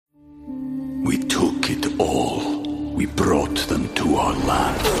We took it all. We brought them to our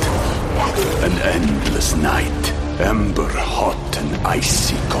land. An endless night, ember hot and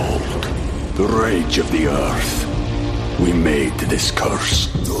icy cold. The rage of the earth. We made this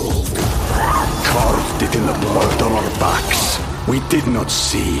curse. Carved it in the blood on our backs. We did not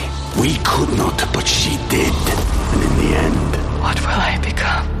see. We could not, but she did. And in the end... What will I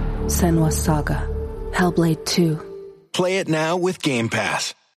become? Senua's Saga. Hellblade 2. Play it now with Game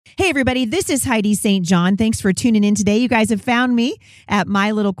Pass. Hey, everybody, this is Heidi St. John. Thanks for tuning in today. You guys have found me at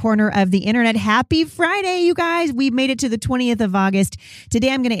my little corner of the internet. Happy Friday, you guys. We've made it to the 20th of August.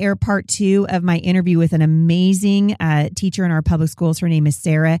 Today, I'm going to air part 2 of my interview with an amazing teacher in our public schools. Her name is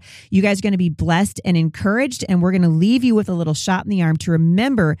Sarah. You guys are going to be blessed and encouraged, and we're going to leave you with a little shot in the arm to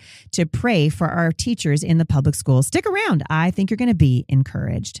remember to pray for our teachers in the public schools. Stick around. I think you're going to be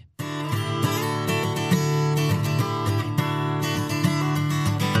encouraged.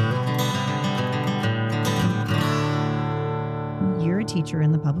 A teacher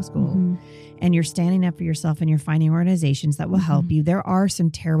in the public school and you're standing up for yourself and you're finding organizations that will help you. There are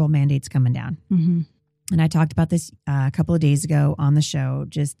some terrible mandates coming down. And I talked about this a couple of days ago on the show.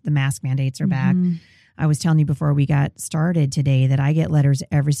 Just the mask mandates are back. I was telling you before we got started today that I get letters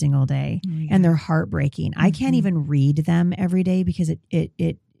every single day and they're heartbreaking. I can't even read them every day because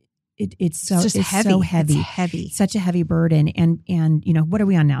it's so heavy. It's heavy. Such a heavy burden. And you know, what are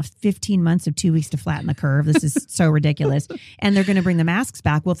we on now? 15 months of 2 weeks to flatten the curve. This is so ridiculous. And they're going to bring the masks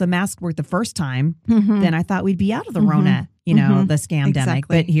back. Well, if the masks worked the first time, then I thought we'd be out of the Rona, you know, the scamdemic.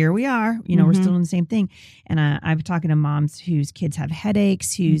 Exactly. But here we are. You know, we're still doing the same thing. And I'm talking to moms whose kids have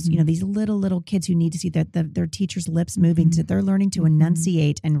headaches, who's, you know, these little kids who need to see that their teacher's lips moving, to they're learning to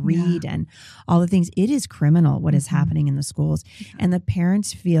enunciate and read and all the things. It is criminal what is happening in the schools. And the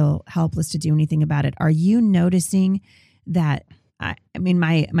parents feel helpless to do anything about it. Are you noticing that? I mean,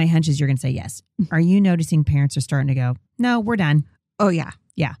 my hunch is you're going to say yes. Are you noticing parents are starting to go, no, we're done? Oh, yeah.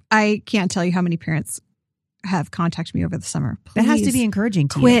 Yeah. I can't tell you how many parents have contacted me over the summer. Please, that has to be encouraging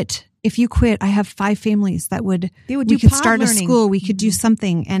to quit. You. If you quit, I have 5 families that we could start learning. A school. We could do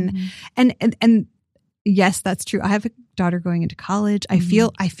something. And yes, that's true. I have a daughter going into college. I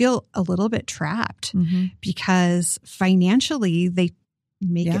feel a little bit trapped because financially they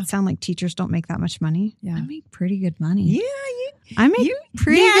make it sound like teachers don't make that much money. Yeah. I make pretty good money. Yeah. I make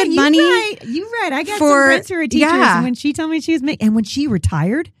pretty good money. You're right. I got some friends who are teachers, and when she told me she was making, and when she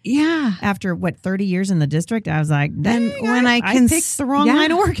retired, after 30 years in the district, I was like, then when I picked the wrong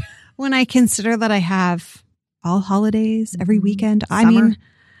line of work. When I consider that I have all holidays every weekend, Summer. I mean,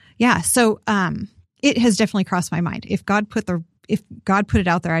 so it has definitely crossed my mind. If God put it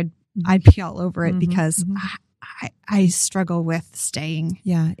out there, I'd be all over it because I struggle with staying.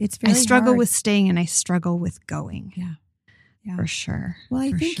 Yeah, it's very I struggle hard. with staying, and I struggle with going. Yeah, for sure. Well,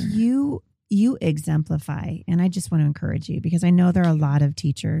 I think you exemplify, and I just want to encourage you because I know there are a lot of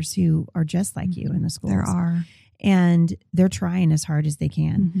teachers who are just like you in the schools. There are. And they're trying as hard as they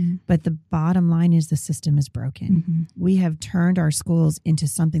can. But the bottom line is the system is broken. We have turned our schools into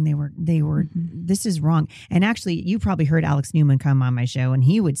something they were, this is wrong. And actually, you probably heard Alex Newman come on my show, and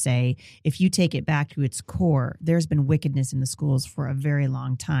he would say, if you take it back to its core, there's been wickedness in the schools for a very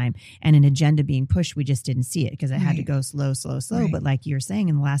long time. And an agenda being pushed, we just didn't see it because it had to go slow. Right. But like you're saying,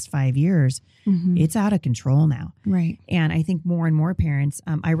 in the last 5 years, it's out of control now. Right. And I think more and more parents,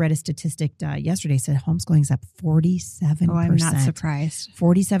 I read a statistic yesterday, said homeschooling's up 47%. Oh, I'm not surprised.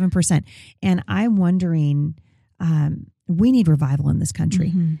 47%. And I'm wondering, we need revival in this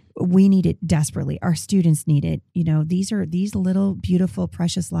country. We need it desperately. Our students need it. You know, these little beautiful,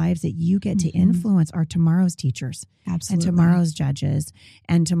 precious lives that you get to influence are tomorrow's teachers. Absolutely. And tomorrow's judges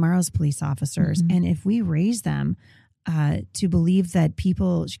and tomorrow's police officers. And if we raise them to believe that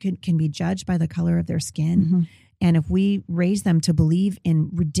people can be judged by the color of their skin, and if we raise them to believe in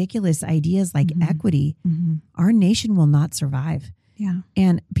ridiculous ideas like equity, our nation will not survive. Yeah.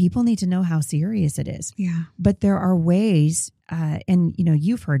 And people need to know how serious it is. Yeah. But there are ways, and you know,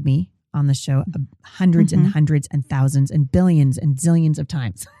 you've heard me on the show hundreds and hundreds and thousands and billions and zillions of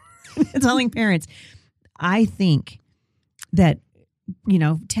times telling parents, I think that, you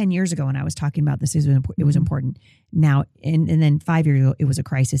know, 10 years ago when I was talking about this, it was important. Now, and then 5 years ago, it was a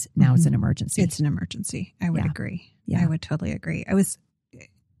crisis. Now it's an emergency. It's an emergency. I would agree. Yeah. I would totally agree.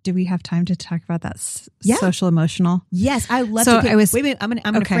 Do we have time to talk about that social emotional? Yes, I love to. Wait a minute, I'm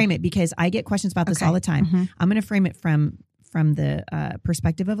going to frame it because I get questions about this all the time. I'm going to frame it from the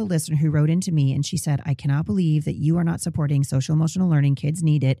perspective of a listener who wrote into me, and she said, I cannot believe that you are not supporting social emotional learning. Kids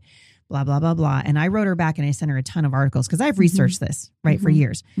need it, blah, blah, blah, blah. And I wrote her back and I sent her a ton of articles because I've researched this, for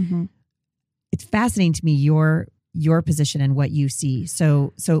years. It's fascinating to me, your your position and what you see.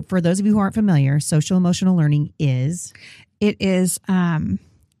 So for those of you who aren't familiar, social emotional learning is? It is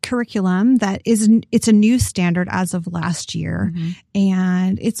curriculum it's a new standard as of last year.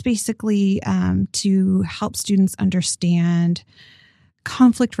 And it's basically to help students understand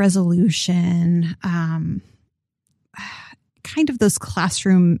conflict resolution, kind of those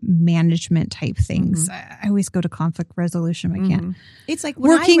classroom management type things. I always go to conflict resolution. I can't. It's like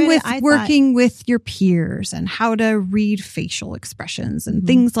working with your peers and how to read facial expressions and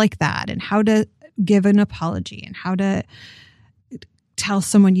things like that, and how to give an apology and how to tell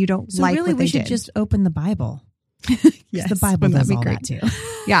someone you don't like really what they we should did. just open the Bible. Yes, the Bible does all that too.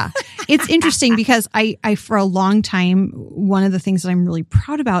 Yeah. It's interesting because I, for a long time, one of the things that I'm really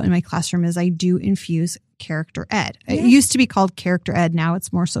proud about in my classroom is I do infuse character ed. It used to be called character ed. Now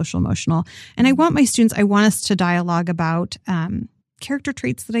it's more social emotional. And I want us to dialogue about, character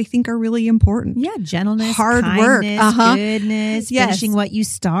traits that I think are really important. Yeah. Gentleness, hard kindness, work, goodness, finishing what you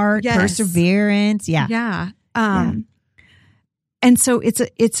start, perseverance. Yeah. Yeah. And so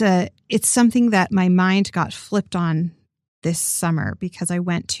it's something that my mind got flipped on this summer because I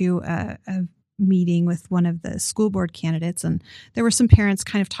went to a meeting with one of the school board candidates, and there were some parents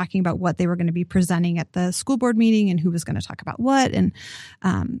kind of talking about what they were going to be presenting at the school board meeting and who was going to talk about what. And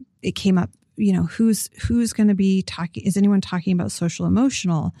it came up, who's going to be talking, is anyone talking about social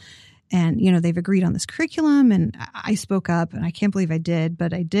emotional? And, they've agreed on this curriculum, and I spoke up, and I can't believe I did,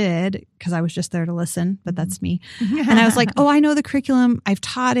 but I did because I was just there to listen, but that's me. And I was like, oh, I know the curriculum. I've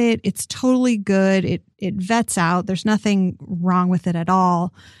taught it. It's totally good. It vets out. There's nothing wrong with it at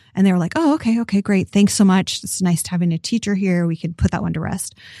all. And they were like, oh, okay, great. Thanks so much. It's nice having a teacher here. We could put that one to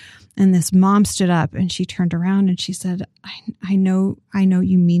rest. And this mom stood up and she turned around and she said, I know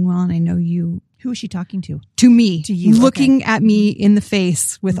you mean well, and I know you. Who is she talking to? To me. To you. Looking at me in the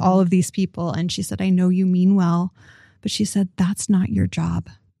face with all of these people. And she said, I know you mean well, but she said, that's not your job.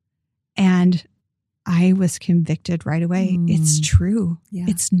 And I was convicted right away. It's true. Yeah.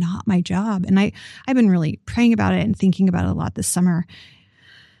 It's not my job. And I've been really praying about it and thinking about it a lot this summer.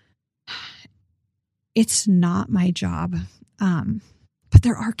 It's not my job. But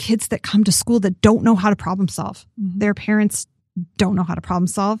there are kids that come to school that don't know how to problem solve. Their parents don't know how to problem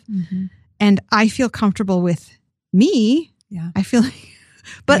solve. And I feel comfortable with me. Yeah. I feel like,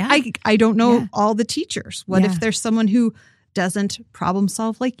 but I don't know all the teachers. What if there's someone who doesn't problem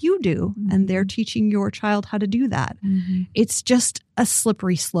solve like you do and they're teaching your child how to do that? It's just a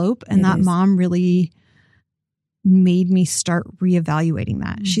slippery slope. And that mom really made me start reevaluating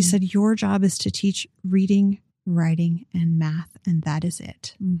that. She said, your job is to teach reading, writing, and math, and that is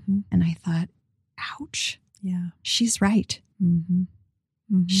it. And I thought, ouch. Yeah. She's right.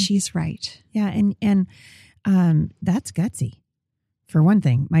 She's right. Yeah. And that's gutsy for one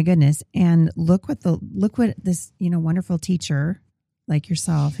thing, my goodness. And look what this, wonderful teacher like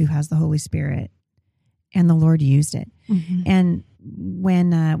yourself who has the Holy Spirit and the Lord used it. And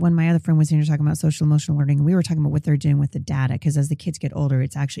when my other friend was here talking about social emotional learning, we were talking about what they're doing with the data. Cause as the kids get older,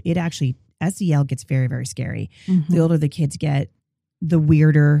 it actually SEL gets very, very scary. The older the kids get, the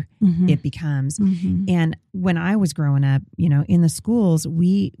weirder it becomes. And when I was growing up, in the schools,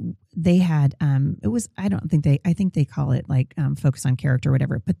 they had, I think they call it like focus on character or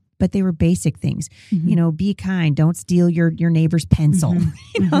whatever, but they were basic things, be kind, don't steal your neighbor's pencil,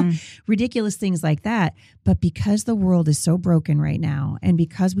 ridiculous things like that. But because the world is so broken right now, and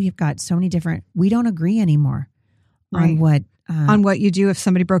because we have got so many we don't agree anymore on what you do if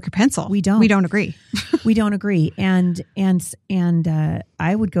somebody broke your pencil. We don't agree. We don't agree. And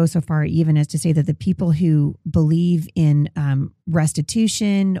I would go so far even as to say that the people who believe in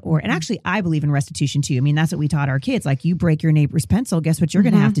restitution and actually I believe in restitution too. I mean, that's what we taught our kids. Like, you break your neighbor's pencil, guess what you're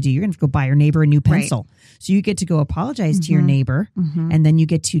going to have to do? You're going to go buy your neighbor a new pencil. Right. So you get to go apologize to your neighbor, and then you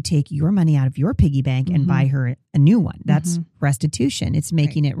get to take your money out of your piggy bank and buy her a new one. That's restitution. It's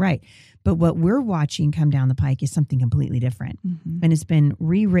making it right. But what we're watching come down the pike is something completely different. And it's been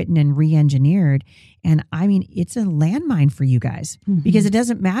rewritten and re-engineered. And I mean, it's a landmine for you guys because it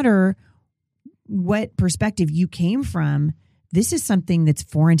doesn't matter what perspective you came from. This is something that's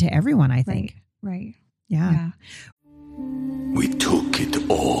foreign to everyone, I think. Right. Yeah. We took it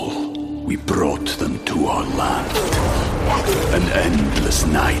all. We brought them to our land. An endless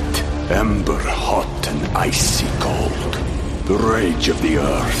night, ember hot and icy cold. The rage of the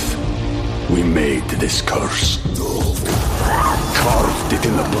earth. We made this curse. Carved it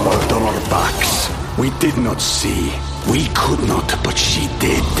in the blood on our backs. We did not see. We could not, but she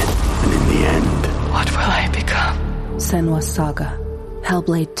did. And in the end, what will I become? Senua's Saga.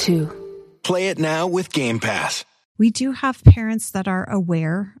 Hellblade 2. Play it now with Game Pass. We do have parents that are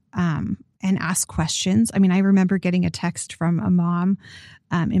aware, and ask questions. I mean, I remember getting a text from a mom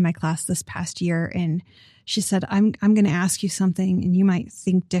in my class this past year, and she said, I'm going to ask you something and you might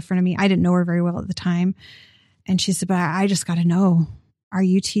think different of me. I didn't know her very well at the time. And she said, but I just got to know, are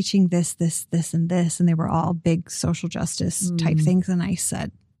you teaching this, and this? And they were all big social justice type things. And I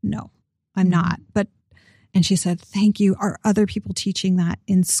said, no, I'm not. And she said, thank you. Are other people teaching that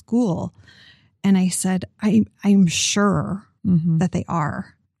in school? And I said, I'm sure that they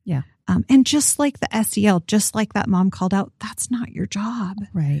are. Yeah. And just like the SEL, just like that mom called out, that's not your job.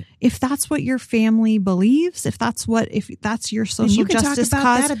 Right. If that's what your family believes, if that's your social justice talk about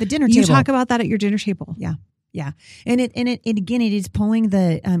cause, that at the dinner table. You talk about that at your dinner table. Yeah. Yeah. And it again, it is pulling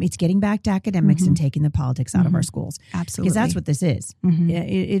it's getting back to academics and taking the politics out of our schools. Absolutely. Because that's what this is.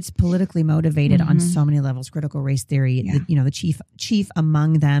 It's politically motivated on so many levels. Critical race theory, the chief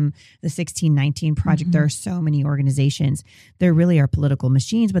among them, the 1619 Project. There are so many organizations. There really are political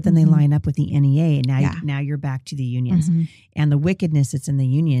machines, but then they line up with the NEA. And now you're back to the unions and the wickedness that's in the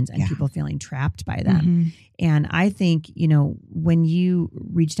unions and people feeling trapped by them. And I think, when you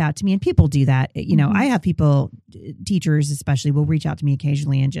reached out to me, and people do that, I have people, teachers especially, will reach out to me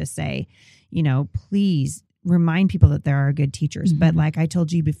occasionally and just say, please remind people that there are good teachers. But like I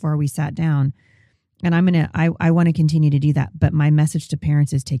told you before we sat down, and I want to continue to do that. But my message to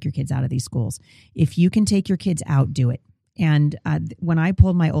parents is take your kids out of these schools. If you can take your kids out, do it. And when I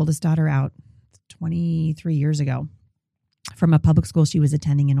pulled my oldest daughter out 23 years ago, from a public school she was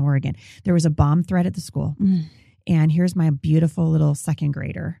attending in Oregon, there was a bomb threat at the school. And here's my beautiful little second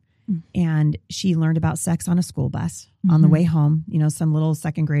grader. And she learned about sex on a school bus on the way home. Some little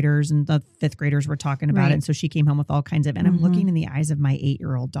second graders and the fifth graders were talking about it. And so she came home with all kinds of, and I'm looking in the eyes of my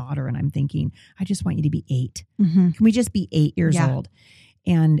 8-year-old daughter and I'm thinking, I just want you to be 8. Can we just be 8 years old?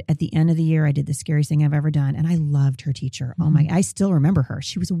 And at the end of the year, I did the scariest thing I've ever done. And I loved her teacher. I still remember her.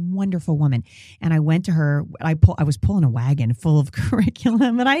 She was a wonderful woman. And I went to her, I was pulling a wagon full of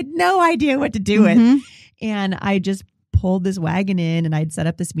curriculum and I had no idea what to do with. And I just pulled this wagon in and I'd set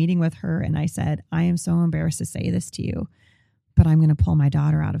up this meeting with her. And I said, I am so embarrassed to say this to you, but I'm going to pull my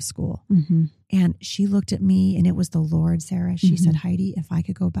daughter out of school. And she looked at me, and it was the Lord, Sarah. She said, Heidi, if I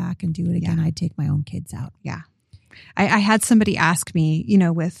could go back and do it again, I'd take my own kids out. Yeah. I had somebody ask me,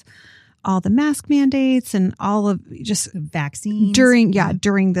 with all the mask mandates and all of just vaccines during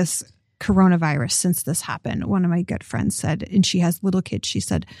this coronavirus, since this happened, one of my good friends said, and she has little kids, she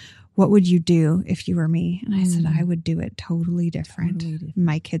said, what would you do if you were me? And I said, I would do it totally different.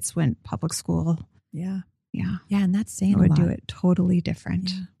 My kids went public school. Yeah. Yeah. Yeah. And that's saying I would a lot. do it totally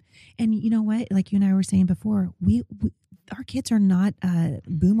different. Yeah. And you know what? Like you and I were saying before, our kids are not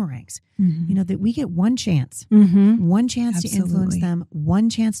boomerangs. That we get one chance, one chance to influence them, one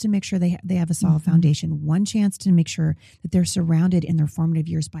chance to make sure they have a solid foundation, one chance to make sure that they're surrounded in their formative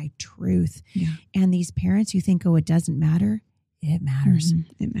years by truth. Yeah. And these parents who think, it doesn't matter, it matters.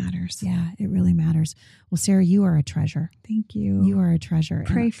 It matters. Yeah, it really matters. Well, Sarah, you are a treasure. Thank you. You are a treasure.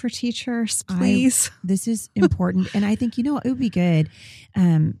 Pray for teachers, please. This is important. And I think, it would be good.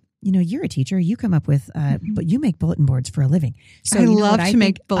 You're a teacher. You come up with, but you make bulletin boards for a living. So I love to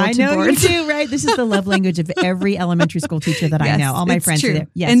make bulletin boards. I know you do, right? This is the love language of every elementary school teacher that I know. All my friends are there.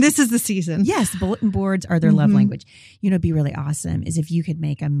 Yes. And this is the season. Yes, bulletin boards are their love language. It'd be really awesome is if you could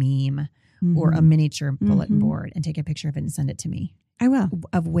make a meme or a miniature bulletin board and take a picture of it and send it to me. I will.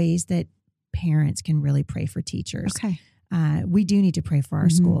 Of ways that parents can really pray for teachers. Okay. We do need to pray for our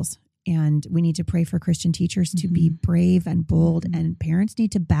schools. And we need to pray for Christian teachers to be brave and bold, and parents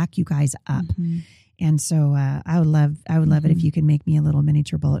need to back you guys up. And so I would love it if you could make me a little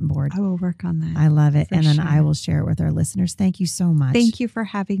miniature bulletin board. I will work on that. I love it. And then I will share it with our listeners. Thank you so much. Thank you for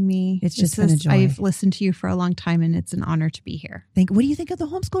having me. It's just been a joy. I've listened to you for a long time, and it's an honor to be here. What do you think of the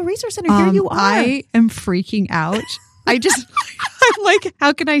Homeschool Resource Center? Here you are. I am freaking out. I'm like,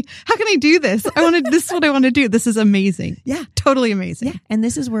 how can I do this? This is what I want to do. This is amazing. Yeah. Totally amazing. Yeah. And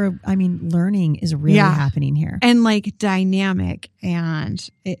this is where, learning is really happening here. And dynamic. And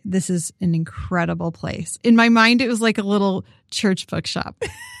this is an incredible place. In my mind, it was like a little church bookshop.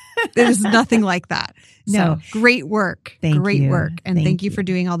 There's nothing like that. No. So, great work. Great work. And thank you for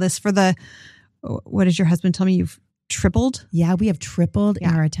doing all this what did your husband tell me? You've tripled? Yeah, we have tripled in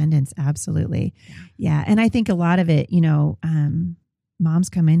our attendance. Absolutely. Yeah. And I think a lot of it, moms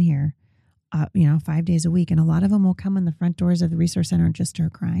come in here, 5 days a week, and a lot of them will come in the front doors of the resource center and just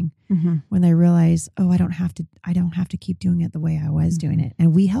start crying when they realize, I don't have to keep doing it the way I was doing it.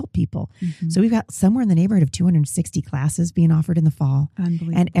 And we help people. So we've got somewhere in the neighborhood of 260 classes being offered in the fall.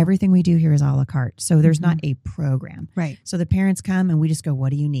 Unbelievable. And everything we do here is a la carte. So there's not a program. Right. So the parents come and we just go,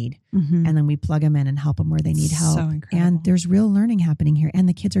 what do you need? And then we plug them in and help them where they need help. So incredible. And there's real learning happening here. And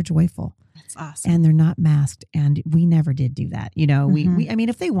the kids are joyful. That's awesome. And they're not masked. And we never did do that. You know, I mean,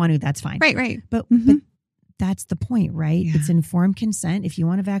 if they want to, that's fine. Right. But that's the point, right? Yeah. It's informed consent. If you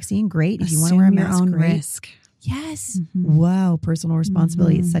want a vaccine, great. If you want to wear a mask, your own great. risk. Yes. Wow. Personal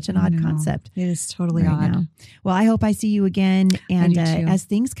responsibility. It's such an odd concept. It is totally odd. Now. Well, I hope I see you again. And I do too. as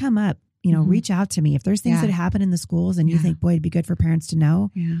things come up, you know, reach out to me. If there's things that happen in the schools and you think, boy, it'd be good for parents to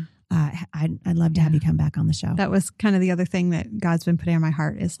know. Yeah. I'd love to have you come back on the show. That was kind of the other thing that God's been putting on my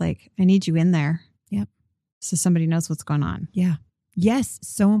heart is like, I need you in there. Yep. So somebody knows what's going on. Yeah. Yes.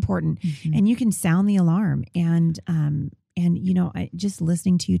 So important. And you can sound the alarm and you know, just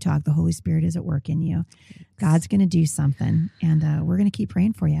listening to you talk, the Holy Spirit is at work in you. God's going to do something, and we're going to keep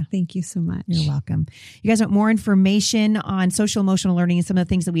praying for you. Thank you so much. You're welcome. You guys want more information on social emotional learning and some of the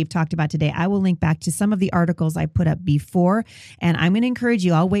things that we've talked about today? I will link back to some of the articles I put up before, and I'm going to encourage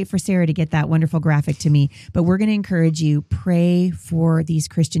you. I'll wait for Sarah to get that wonderful graphic to me, but we're going to encourage you, pray for these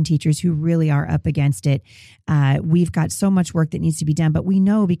Christian teachers who really are up against it. We've got so much work that needs to be done, but we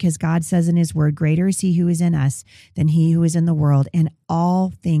know because God says in his word, greater is he who is in us than he who is in the world, and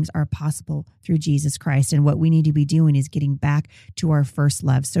all things are possible through Jesus Christ. And what we need to be doing is getting back to our first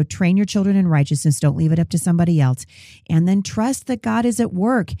love. So train your children in righteousness. Don't leave it up to somebody else. And then trust that God is at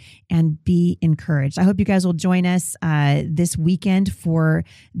work and be encouraged. I hope you guys will join us this weekend for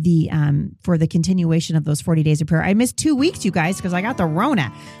the continuation of those 40 days of prayer. I missed 2 weeks, you guys, because I got the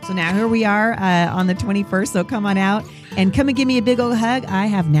Rona. So now here we are on the 21st. So come on out and come and give me a big old hug. I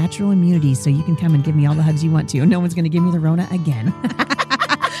have natural immunity, so you can come and give me all the hugs you want to. No one's going to give me the Rona again.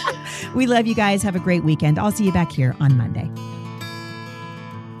 We love you guys. Have a great weekend. I'll see you back here on Monday.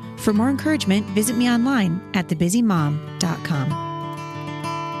 For more encouragement, visit me online at thebusymom.com.